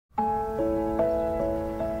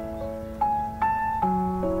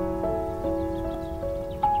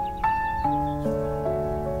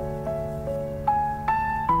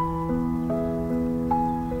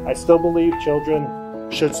I still believe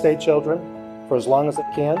children should stay children for as long as they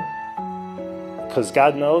can, because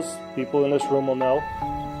God knows, people in this room will know,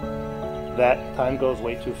 that time goes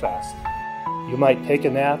way too fast. You might take a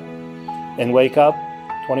nap and wake up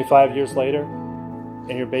 25 years later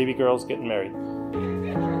and your baby girl's getting married.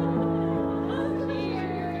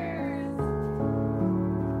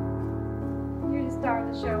 You're the star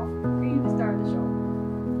of the show. Are you the star of the show?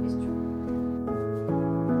 It's true.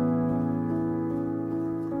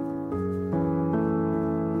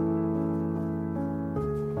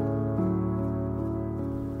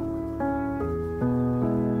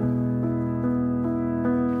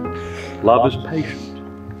 Love is patient.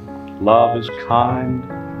 Love is kind.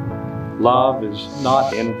 Love is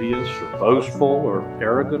not envious or boastful or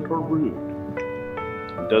arrogant or rude.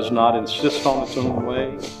 It does not insist on its own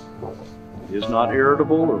way. It is not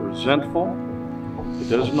irritable or resentful. It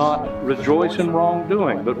does not rejoice in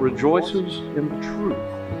wrongdoing, but rejoices in the truth.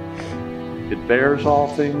 It bears all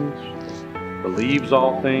things, believes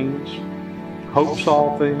all things, hopes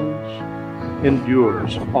all things,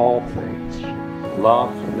 endures all things.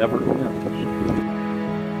 Love never ends.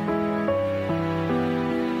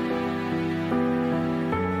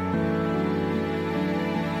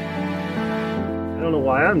 I don't know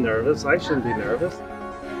why I'm nervous. I shouldn't be nervous.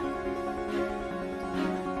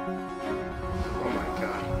 Oh my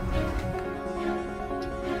God.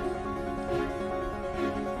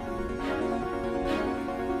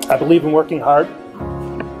 I believe in working hard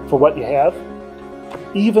for what you have,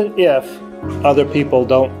 even if other people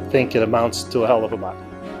don't think it amounts to a hell of a lot.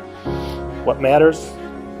 What matters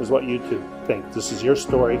is what you two think. This is your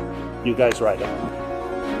story. You guys write it.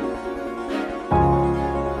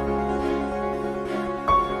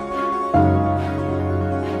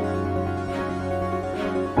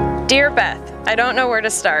 Dear Beth, I don't know where to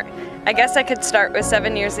start. I guess I could start with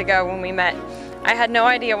 7 years ago when we met. I had no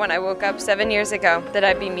idea when I woke up 7 years ago that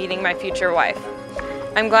I'd be meeting my future wife.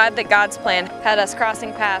 I'm glad that God's plan had us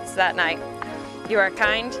crossing paths that night. You are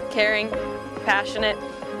kind, caring, passionate,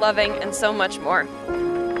 loving, and so much more.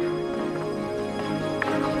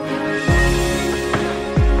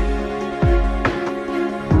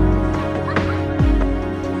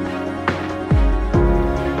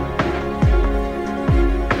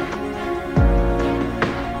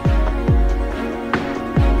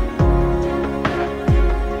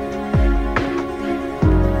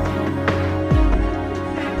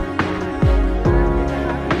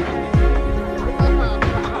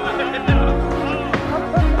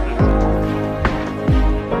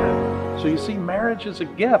 So you see, marriage is a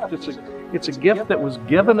gift. It's a gift that was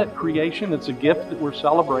given at creation. It's a gift that we're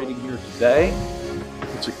celebrating here today.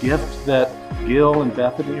 It's a gift that Gil and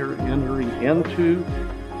Bethany are entering into.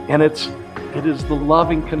 And it is the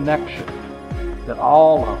loving connection that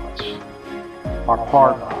all of us are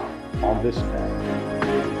part of on this day.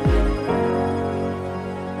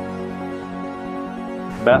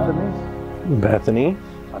 Bethany,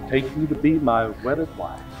 I take you to be my wedded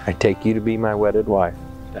wife, I take you to be my wedded wife,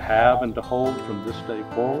 to have and to hold from this day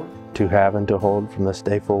forward, to have and to hold from this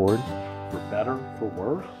day forward, for better, for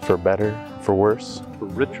worse, for better, for worse, for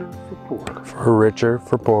richer, for poorer, for richer,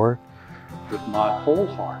 for poor, with my whole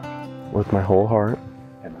heart, with my whole heart,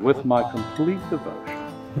 and with my complete devotion.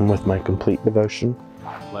 and with my complete devotion,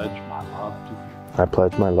 I pledge my love to you. I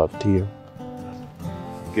pledge my love to you.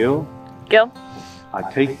 Gil, Gil, I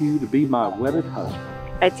take you to be my wedded husband,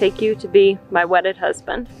 I take you to be my wedded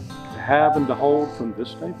husband, to have and to hold from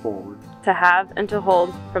this day forward, to have and to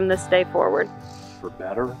hold from this day forward, for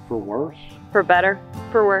better, for worse, for better,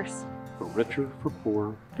 for worse, for richer, for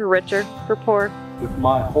poorer, for richer, for poor, with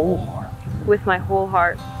my whole heart, with my whole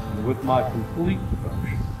heart, and with my complete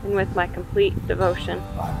devotion. and with my complete devotion.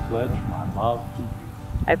 I pledge my love to you.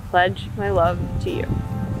 I pledge my love to you.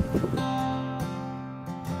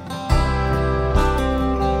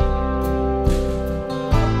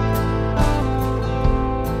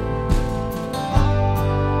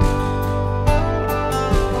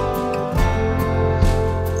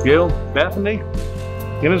 Gil, Bethany,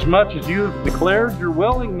 inasmuch as you have declared your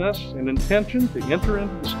willingness and intention to enter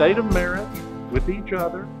into the state of marriage with each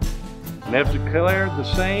other, and have declared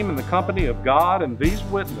the same in the company of God and these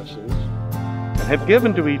witnesses, and have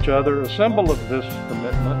given to each other a symbol of this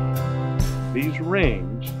commitment, these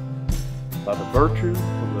rings, by the virtue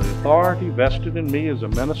of the authority vested in me as a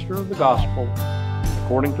minister of the gospel,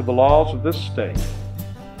 according to the laws of this state,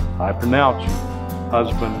 I pronounce you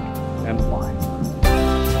husband and wife.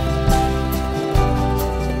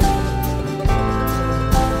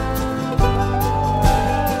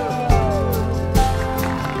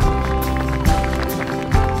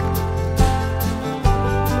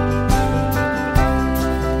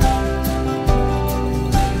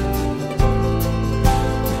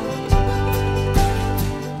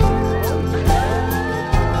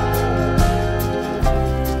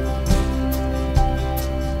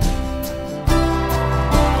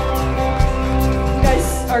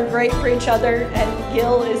 each other, and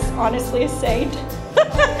Gil is honestly a saint.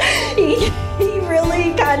 He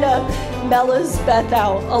really kind of mellows Beth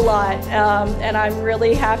out a lot, and I'm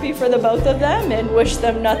really happy for the both of them and wish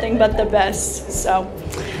them nothing but the best. So,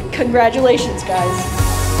 congratulations, guys.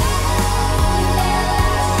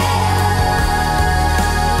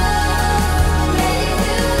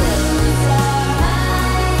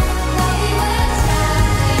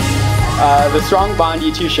 The strong bond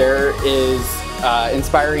you two share is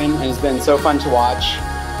inspiring and has been so fun to watch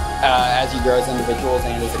as you grow as individuals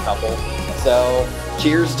and as a couple. So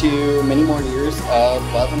cheers to many more years of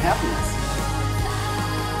love and happiness.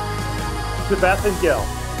 To Beth and Gil,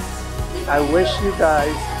 I wish you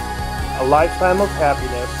guys a lifetime of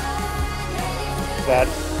happiness that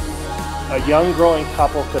a young growing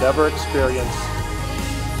couple could ever experience,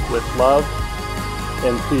 with love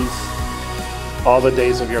and peace all the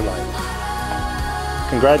days of your life.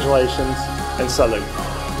 Congratulations and salute.